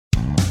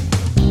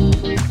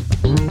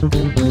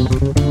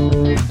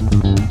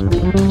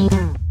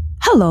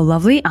Hello,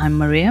 lovely. I'm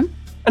Maria.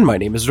 And my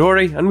name is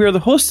Rory, and we are the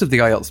hosts of the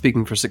IELTS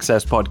Speaking for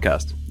Success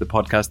podcast, the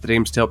podcast that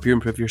aims to help you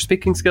improve your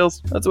speaking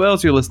skills, as well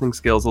as your listening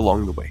skills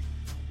along the way.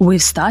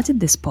 We've started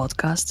this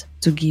podcast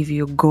to give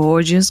you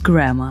gorgeous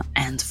grammar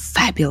and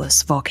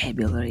fabulous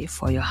vocabulary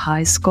for your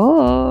high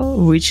score.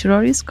 Which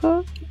Rory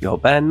score? Your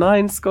Band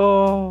 9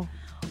 score.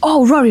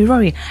 Oh,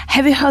 Rory,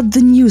 have you heard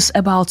the news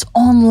about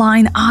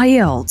online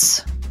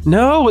IELTS?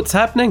 No, what's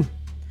happening?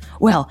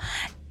 Well,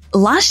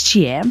 last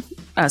year,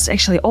 it's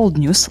actually old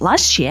news,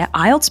 last year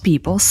IELTS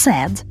people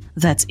said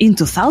that in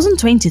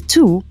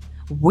 2022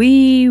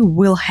 we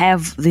will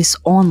have this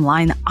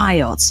online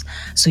IELTS.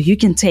 So you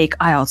can take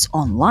IELTS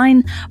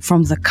online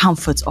from the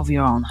comfort of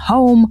your own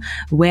home,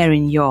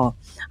 wearing your,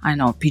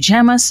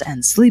 pajamas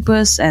and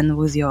slippers and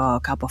with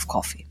your cup of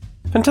coffee.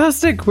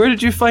 Fantastic. Where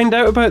did you find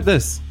out about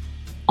this?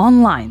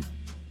 Online.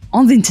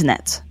 On the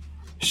internet.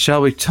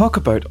 Shall we talk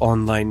about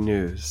online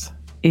news?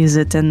 Is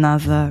it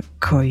another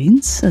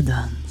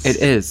coincidence? It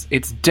is.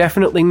 It's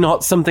definitely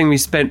not something we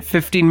spent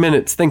 15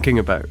 minutes thinking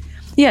about.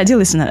 Yeah, dear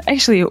listener,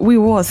 actually we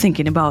were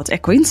thinking about a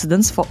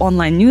coincidence for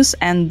online news,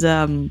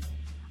 and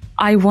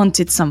I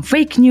wanted some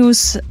fake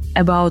news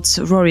about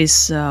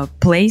Rory's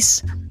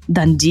place,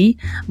 Dundee,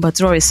 but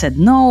Rory said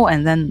no,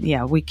 and then,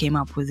 we came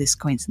up with this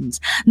coincidence.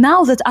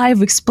 Now that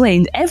I've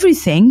explained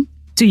everything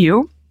to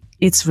you,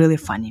 it's really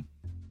funny,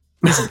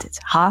 isn't it?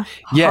 Huh?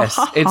 Yes,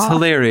 it's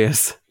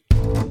hilarious.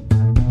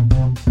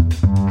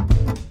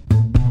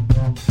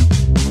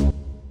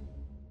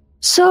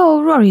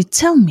 So, Rory,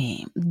 tell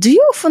me, do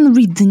you often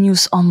read the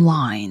news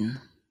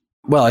online?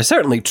 Well, I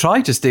certainly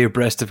try to stay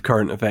abreast of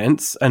current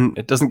events, and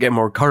it doesn't get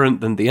more current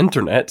than the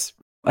internet.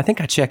 I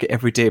think I check it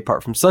every day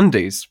apart from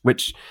Sundays,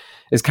 which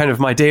is kind of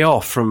my day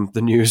off from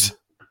the news.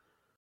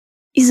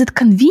 Is it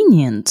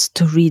convenient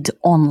to read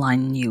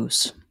online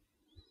news?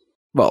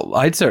 Well,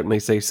 I'd certainly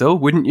say so,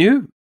 wouldn't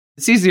you?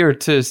 It's easier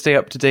to stay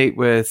up to date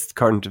with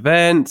current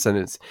events, and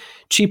it's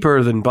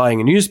cheaper than buying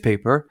a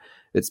newspaper.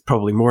 It's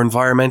probably more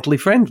environmentally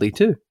friendly,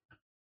 too.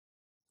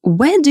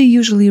 Where do you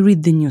usually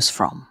read the news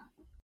from?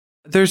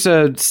 There's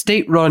a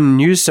state-run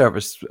news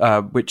service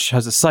which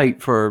has a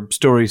site for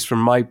stories from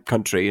my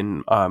country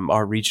and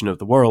our region of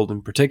the world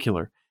in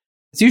particular.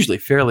 It's usually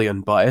fairly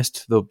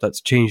unbiased, though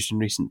that's changed in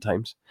recent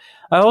times.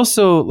 I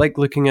also like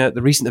looking at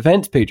the recent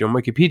events page on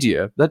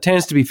Wikipedia. That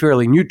tends to be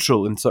fairly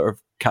neutral and sort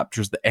of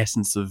captures the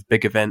essence of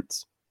big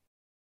events.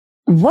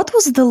 What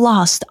was the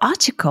last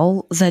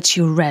article that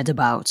you read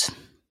about?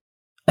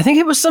 I think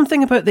it was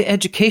something about the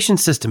education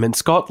system in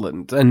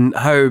Scotland and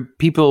how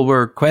people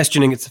were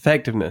questioning its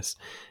effectiveness.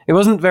 It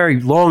wasn't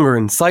very long or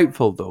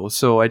insightful, though,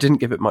 so I didn't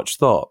give it much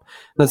thought.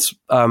 That's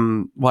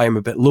why I'm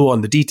a bit low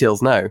on the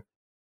details now.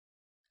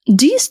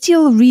 Do you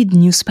still read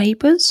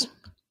newspapers?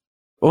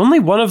 Only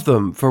one of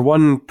them, for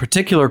one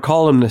particular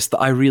columnist that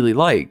I really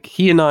like.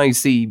 He and I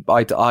see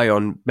eye to eye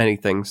on many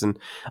things, and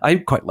I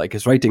quite like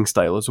his writing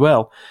style as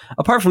well.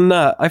 Apart from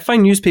that, I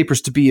find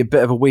newspapers to be a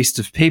bit of a waste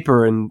of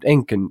paper and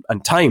ink and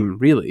time,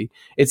 really.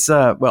 It's,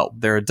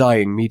 they're a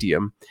dying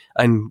medium,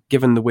 and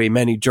given the way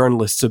many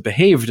journalists have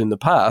behaved in the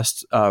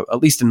past,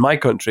 at least in my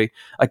country,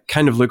 I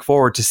kind of look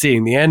forward to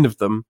seeing the end of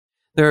them.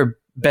 There are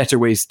better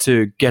ways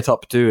to get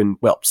up to and,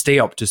 stay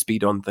up to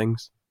speed on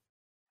things.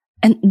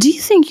 And do you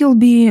think you'll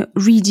be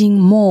reading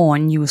more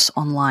news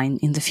online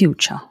in the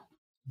future?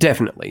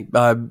 Definitely.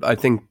 I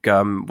think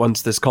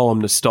once this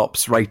columnist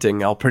stops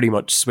writing, I'll pretty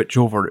much switch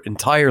over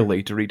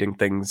entirely to reading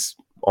things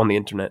on the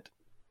internet.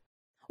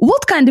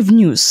 What kind of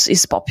news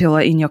is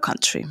popular in your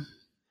country?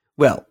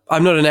 Well,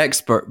 I'm not an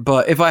expert,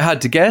 but if I had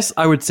to guess,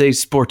 I would say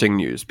sporting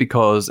news,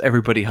 because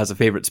everybody has a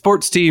favourite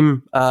sports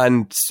team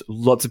and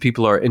lots of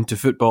people are into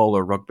football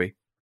or rugby.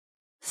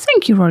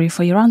 Thank you, Rory,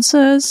 for your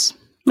answers.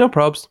 No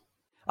probs.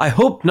 I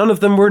hope none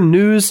of them were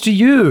news to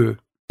you.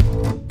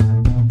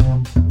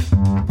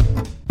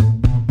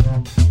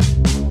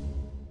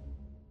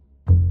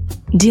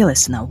 Dear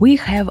listener, we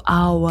have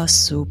our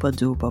super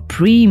duper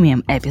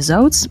premium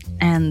episodes,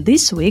 and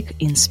this week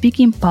in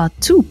Speaking Part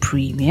 2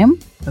 Premium,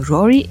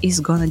 Rory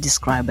is gonna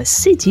describe a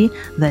city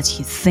that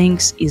he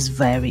thinks is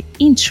very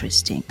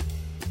interesting.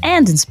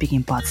 And in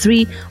Speaking Part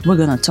 3, we're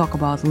gonna talk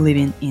about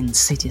living in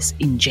cities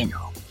in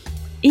general.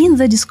 In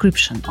the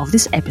description of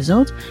this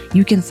episode,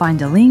 you can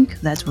find a link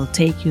that will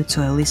take you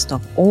to a list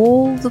of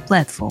all the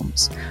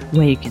platforms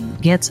where you can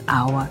get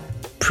our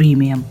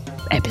premium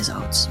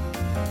episodes.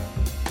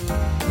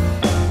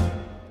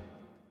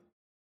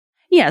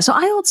 Yeah, so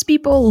IELTS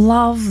people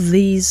love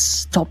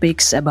these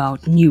topics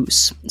about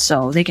news.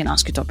 So they can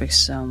ask you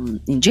topics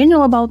in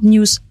general about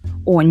news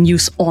or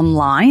news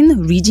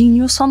online, reading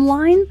news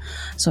online.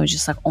 So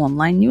just like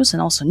online news,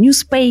 and also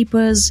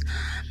newspapers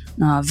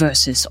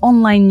versus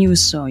online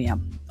news. So yeah,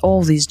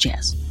 all this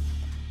jazz.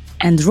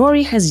 And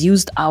Rory has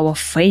used our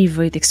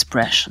favorite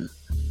expression.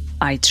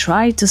 I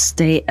try to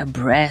stay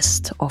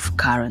abreast of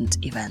current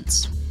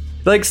events.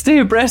 Like, stay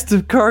abreast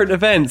of current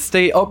events,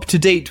 stay up to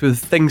date with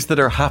things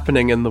that are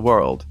happening in the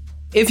world.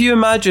 If you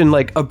imagine,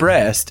 like,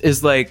 abreast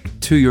is, like,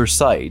 to your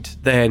side,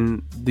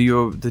 then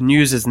the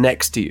news is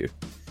next to you.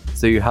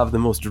 so you have the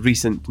most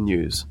recent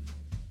news.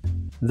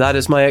 That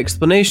is my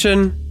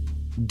explanation.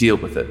 Deal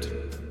with it.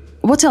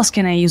 What else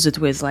can I use it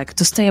with? Like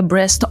to stay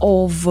abreast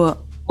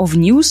of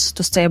news,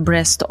 to stay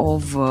abreast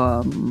of,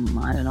 I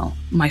don't know,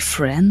 my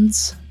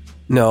friends?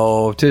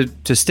 No,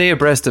 to stay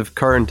abreast of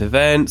current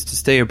events, to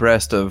stay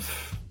abreast of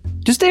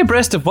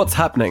what's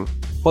happening,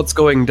 what's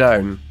going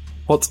down,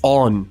 what's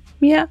on.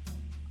 Yeah.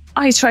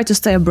 I try to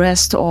stay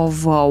abreast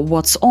of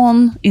what's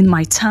on in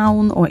my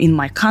town or in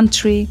my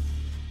country.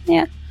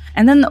 Yeah.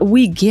 And then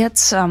we get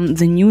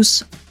the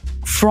news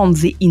from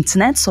the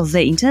internet, so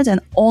the internet and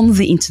on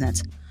the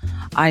internet.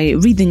 I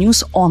read the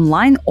news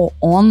online or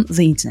on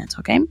the internet,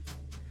 okay?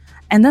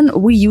 And then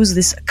we use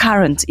this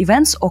current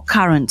events or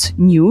current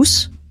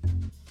news.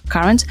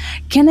 Current.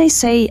 Can I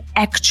say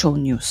actual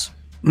news?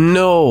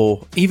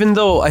 No, even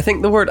though I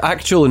think the word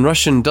actual in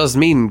Russian does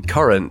mean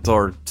current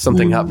or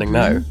something happening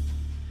now.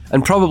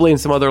 And probably in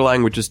some other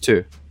languages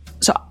too.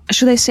 So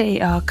should I say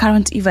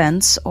current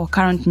events or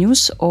current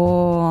news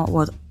or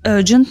what?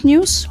 Urgent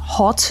news?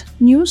 Hot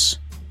news?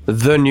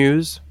 The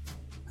news.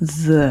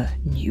 The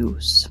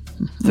news.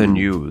 The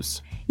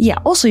news. Yeah,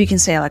 also you can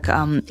say like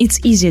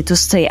it's easier to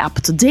stay up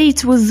to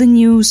date with the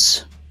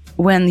news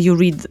when you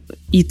read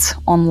it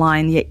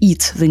online. Yeah,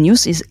 the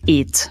news is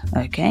it,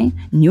 okay?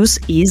 News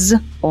is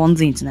on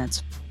the internet.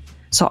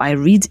 So I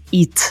read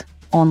it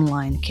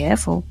online.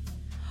 Careful.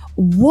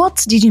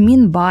 What did you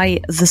mean by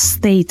the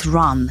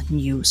state-run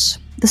news?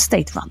 The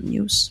state-run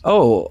news.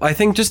 Oh, I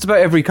think just about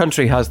every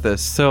country has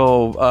this.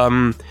 So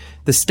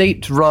the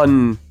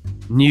state-run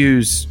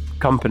news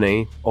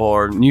company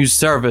or news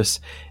service,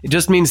 it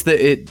just means that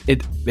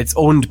it's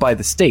owned by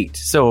the state.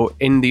 So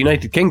in the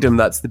United Kingdom,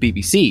 that's the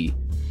BBC.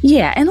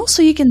 Yeah, and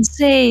also you can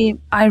say,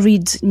 I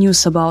read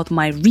news about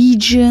my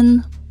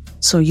region,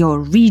 so your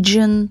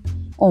region,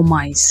 or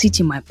my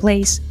city, my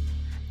place.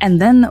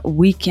 And then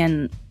we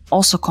can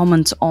also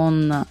comment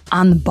on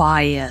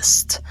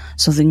unbiased.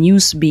 So the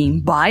news being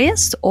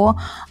biased or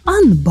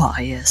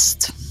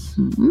unbiased.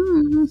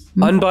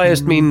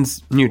 Unbiased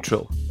means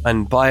neutral,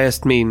 and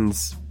biased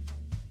means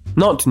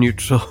not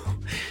neutral.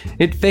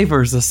 It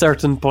favors a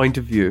certain point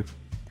of view.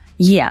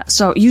 Yeah,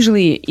 so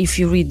usually if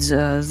you read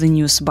the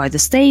news by the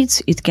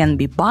state, it can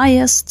be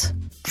biased.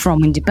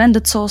 From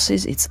independent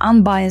sources, it's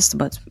unbiased,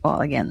 but well,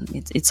 again,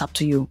 it's up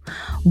to you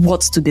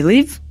what to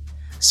believe.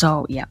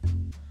 So yeah.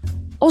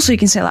 Also, you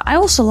can say, I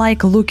also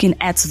like looking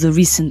at the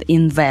recent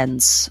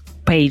events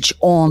page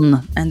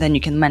on, and then you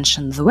can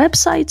mention the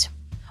website.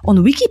 On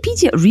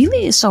Wikipedia,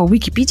 really? So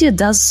Wikipedia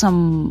does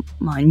some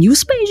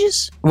news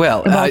pages?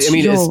 Well, I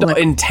mean, it's not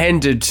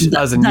intended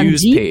as a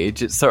news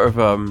page. It's sort of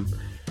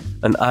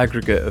an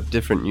aggregate of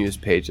different news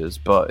pages,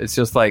 but it's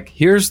just like,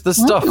 here's the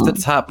stuff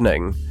that's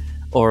happening,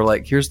 or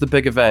like, here's the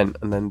big event,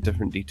 and then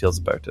different details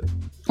about it.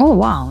 Oh,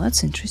 wow,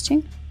 that's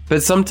interesting.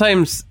 But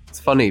sometimes it's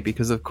funny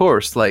because, of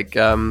course, like,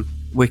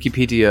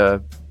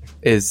 Wikipedia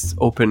is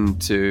open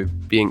to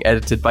being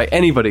edited by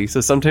anybody,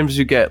 so sometimes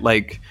you get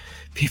like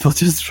people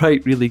just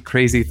write really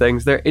crazy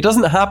things there. It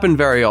doesn't happen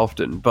very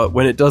often, but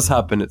when it does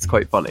happen, it's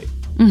quite funny.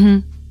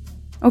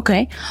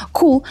 Okay,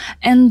 cool.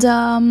 And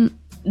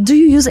do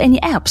you use any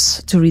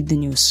apps to read the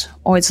news,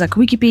 or it's like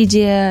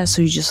Wikipedia,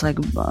 so you just like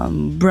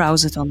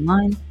browse it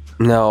online?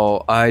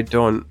 No, I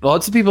don't.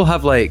 Lots of people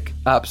have like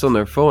apps on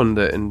their phone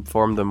that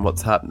inform them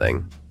what's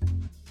happening.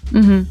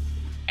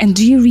 And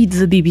do you read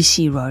the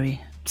BBC, Rory?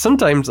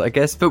 Sometimes, I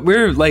guess, but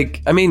we're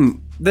like, I mean,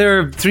 there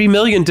are 3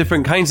 million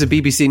different kinds of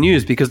BBC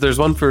News because there's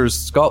one for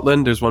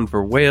Scotland, there's one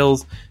for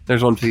Wales,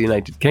 there's one for the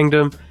United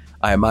Kingdom.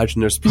 I imagine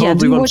there's probably one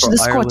for Ireland. Do you watch the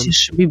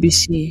Scottish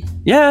BBC?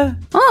 Yeah.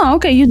 Oh,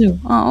 okay, you do.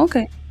 Oh,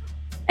 okay.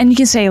 And you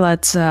can say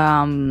that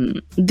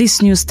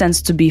this news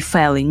tends to be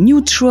fairly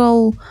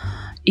neutral.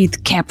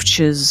 It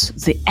captures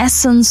the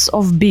essence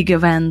of big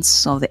events,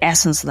 so the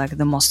essence, like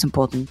the most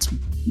important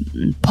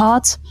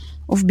part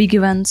of big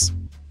events.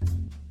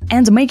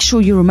 And make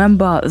sure you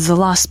remember the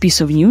last piece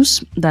of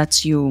news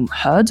that you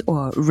heard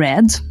or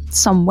read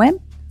somewhere.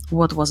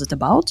 What was it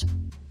about?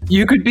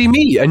 You could be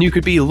me, and you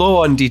could be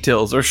low on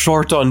details or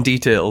short on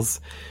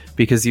details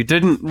because you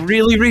didn't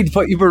really read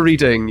what you were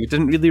reading. You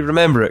didn't really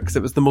remember it because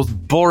it was the most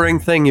boring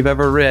thing you've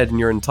ever read in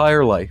your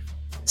entire life.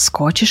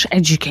 Scottish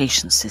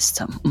education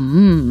system.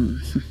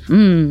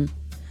 And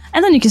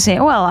then you can say,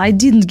 well, I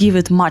didn't give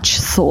it much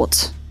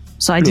thought.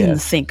 So I didn't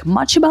think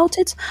much about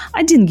it.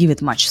 I didn't give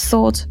it much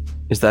thought.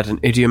 Is that an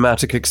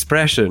idiomatic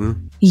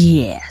expression?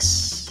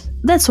 Yes.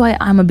 That's why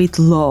I'm a bit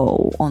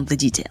low on the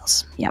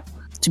details. Yep.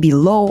 To be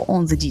low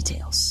on the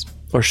details.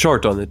 Or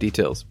short on the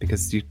details,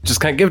 because you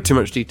just can't give too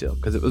much detail,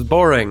 because it was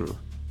boring.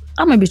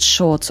 I'm a bit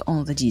short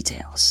on the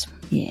details.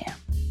 Yeah.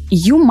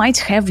 You might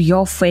have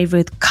your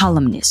favorite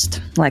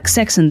columnist, like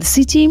Sex and the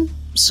City.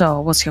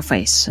 So, what's your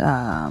face?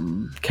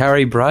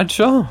 Carrie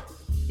Bradshaw?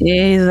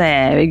 Yeah,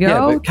 there we go.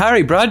 Yeah, but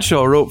Carrie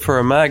Bradshaw wrote for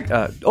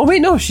a oh, wait,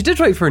 no, she did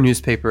write for a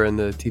newspaper in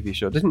the TV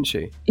show, didn't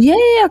she?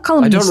 Yeah,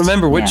 columnist. I don't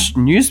remember which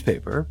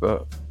newspaper,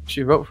 but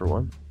she wrote for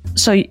one.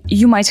 So,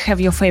 you might have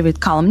your favorite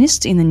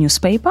columnist in a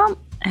newspaper,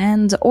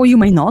 or you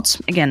may not.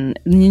 Again,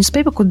 the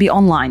newspaper could be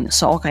online.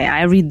 So, okay,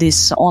 I read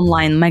this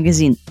online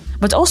magazine.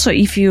 But also,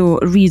 if you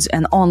read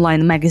an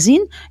online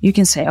magazine, you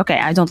can say, okay,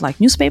 I don't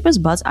like newspapers,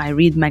 but I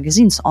read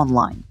magazines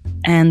online.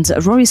 And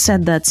Rory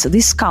said that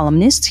this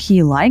columnist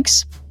he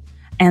likes,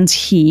 and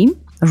he,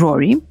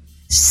 Rory,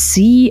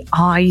 see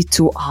eye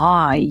to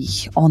eye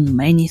on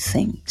many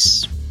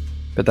things.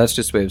 But that's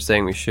just a way of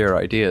saying we share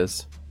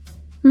ideas.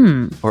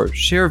 Or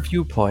share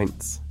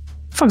viewpoints.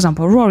 For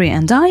example, Rory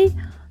and I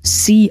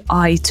see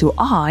eye to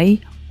eye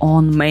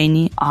on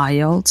many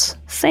IELTS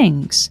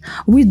things.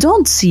 We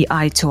don't see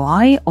eye to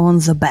eye on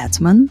the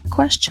Batman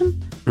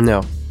question.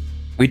 No.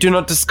 We do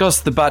not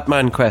discuss the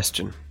Batman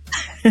question.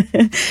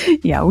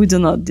 Yeah, we do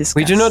not discuss.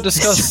 We do not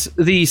discuss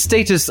the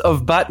status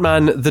of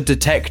Batman the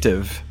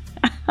detective.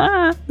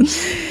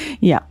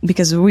 Yeah,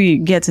 because we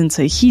get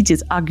into a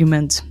heated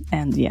argument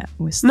and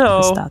we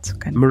start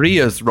kind of...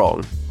 Maria's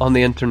wrong on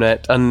the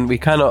internet, and we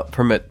cannot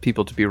permit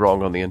people to be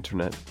wrong on the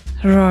internet.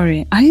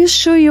 Rory, are you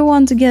sure you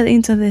want to get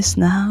into this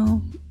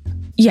now?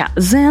 Yeah,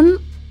 then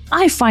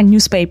I find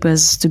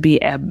newspapers to be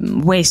a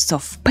waste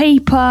of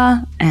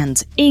paper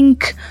and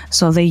ink,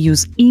 so they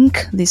use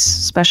ink, this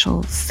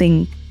special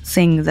thing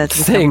that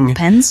we have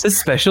pens. This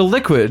special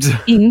liquid.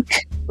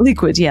 Ink,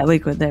 liquid,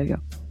 there you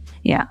go.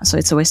 Yeah, so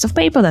it's a waste of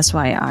paper, that's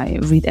why I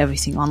read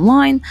everything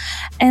online.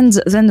 And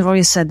then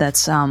Roy said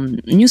that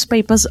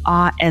newspapers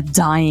are a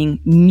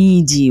dying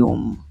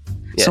medium.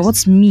 Yes. So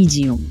what's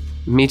medium?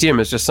 Medium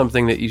is just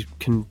something that you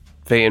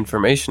convey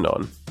information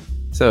on.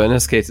 So in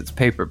this case, it's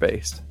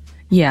paper-based.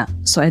 Yeah,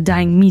 so a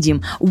dying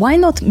medium. Why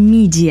not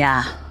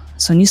media?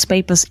 So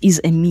newspapers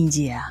is a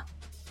media.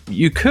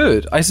 You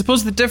could. I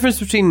suppose the difference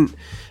between...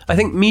 I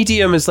think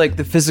medium is like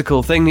the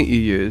physical thing that you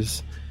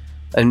use.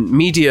 And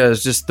media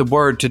is just the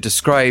word to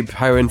describe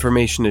how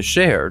information is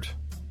shared.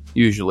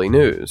 Usually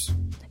news.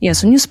 Yeah,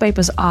 so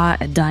newspapers are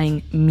a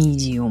dying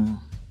medium.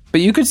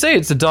 But you could say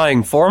it's a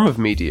dying form of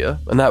media,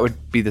 and that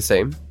would be the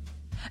same.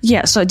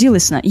 Yeah, so dear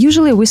listener,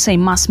 usually we say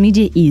mass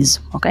media is,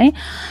 okay?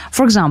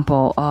 For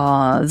example,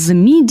 the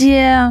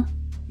media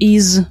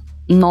is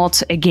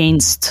not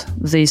against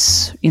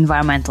this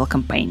environmental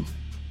campaign,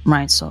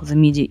 right? So the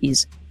media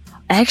is.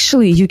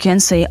 Actually, you can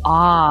say,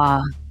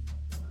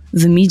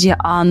 the media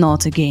are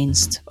not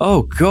against.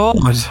 Oh, God.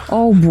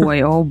 Oh,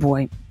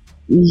 boy.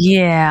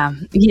 Yeah,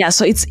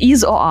 so it's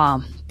is or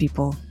are,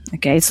 people.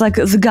 Okay, it's like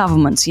the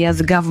government. Yeah,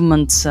 the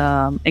government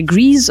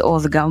agrees or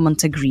the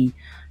government agree.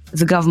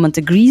 The government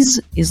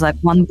agrees is like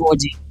one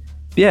body.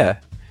 Yeah,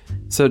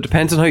 so it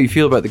depends on how you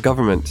feel about the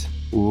government.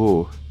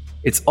 Ooh,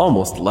 it's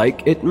almost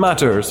like it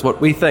matters what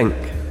we think.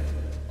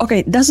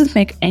 Okay, does it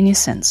make any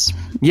sense?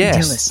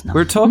 Yes,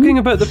 we're talking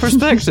about the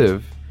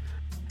perspective.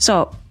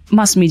 So,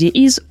 mass media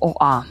is or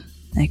are,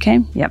 okay?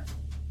 Yep.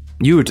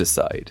 You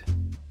decide.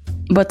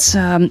 But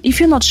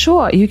if you're not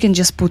sure, you can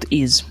just put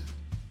is.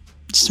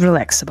 Just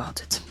relax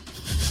about it.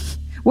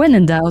 When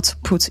in doubt,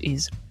 put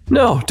is.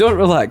 No, don't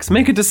relax.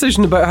 Make a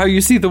decision about how you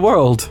see the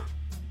world.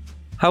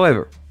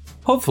 However,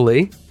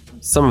 hopefully,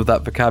 some of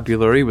that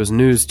vocabulary was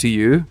news to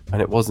you,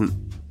 and it wasn't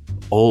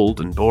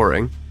old and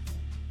boring.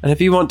 And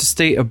if you want to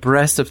stay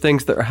abreast of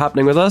things that are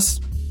happening with us,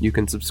 you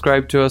can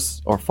subscribe to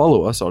us or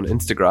follow us on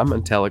Instagram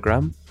and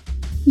Telegram.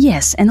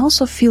 Yes, and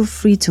also feel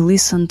free to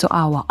listen to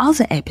our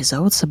other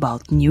episodes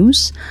about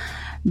news.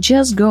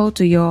 Just go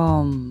to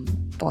your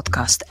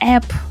podcast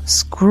app,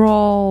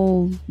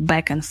 scroll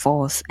back and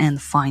forth, and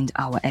find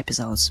our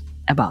episodes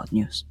about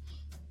news.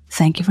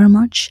 Thank you very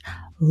much.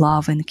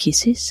 Love and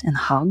kisses and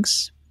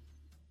hugs.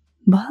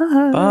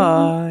 Bye.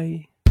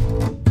 Bye.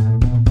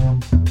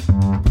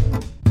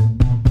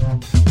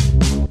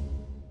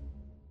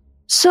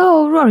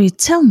 So, Rory,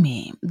 tell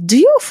me, do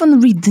you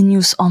often read the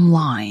news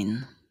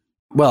online?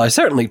 Well, I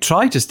certainly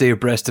try to stay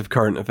abreast of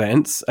current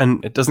events,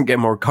 and it doesn't get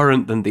more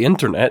current than the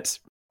internet.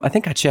 I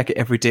think I check it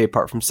every day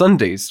apart from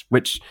Sundays,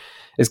 which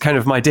is kind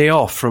of my day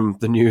off from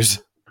the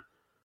news.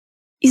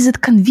 Is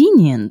it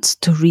convenient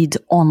to read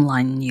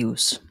online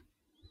news?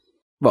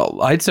 Well,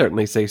 I'd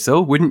certainly say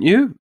so, wouldn't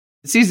you?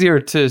 It's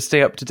easier to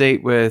stay up to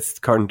date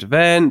with current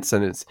events,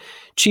 and it's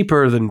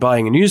cheaper than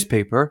buying a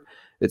newspaper.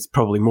 It's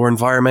probably more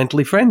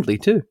environmentally friendly,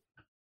 too.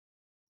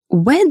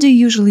 Where do you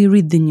usually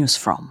read the news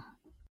from?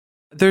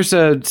 There's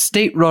a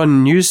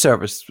state-run news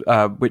service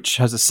which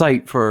has a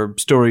site for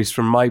stories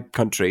from my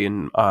country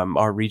and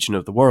our region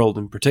of the world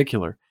in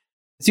particular.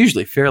 It's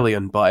usually fairly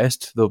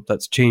unbiased, though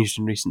that's changed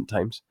in recent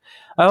times.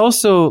 I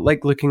also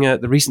like looking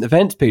at the recent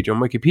events page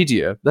on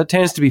Wikipedia. That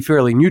tends to be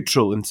fairly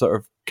neutral and sort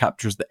of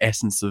captures the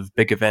essence of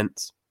big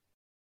events.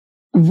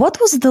 What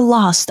was the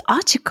last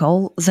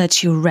article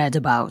that you read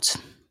about?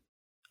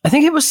 I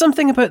think it was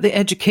something about the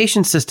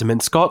education system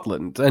in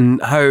Scotland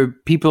and how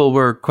people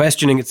were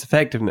questioning its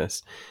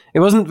effectiveness.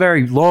 It wasn't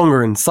very long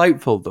or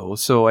insightful, though,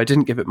 so I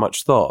didn't give it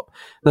much thought.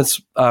 That's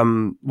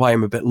why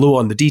I'm a bit low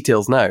on the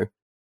details now.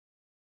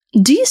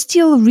 Do you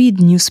still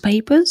read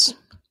newspapers?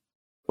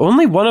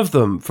 Only one of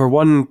them for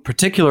one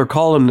particular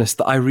columnist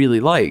that I really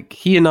like.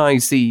 He and I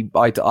see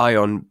eye to eye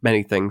on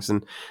many things,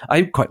 and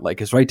I quite like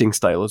his writing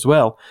style as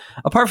well.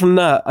 Apart from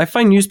that, I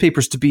find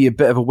newspapers to be a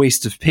bit of a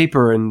waste of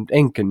paper and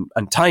ink and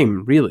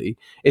time, really.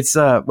 It's,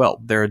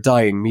 they're a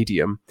dying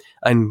medium.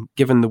 And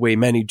given the way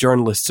many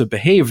journalists have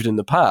behaved in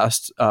the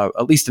past,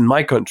 at least in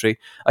my country,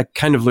 I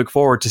kind of look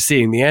forward to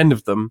seeing the end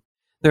of them.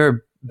 There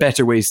are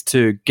better ways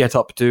to get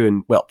up to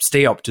and,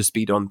 stay up to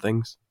speed on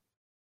things.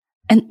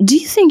 And do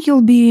you think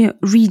you'll be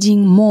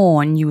reading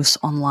more news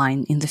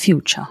online in the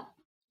future?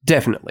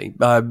 Definitely.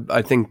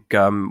 I think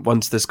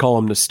once this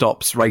columnist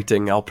stops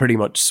writing, I'll pretty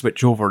much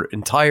switch over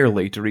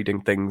entirely to reading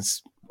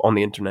things on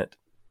the internet.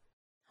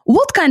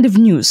 What kind of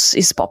news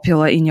is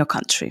popular in your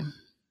country?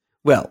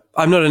 Well,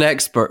 I'm not an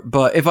expert,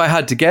 but if I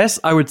had to guess,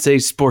 I would say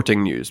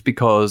sporting news,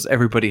 because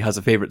everybody has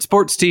a favourite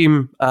sports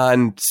team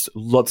and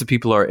lots of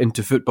people are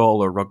into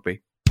football or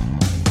rugby.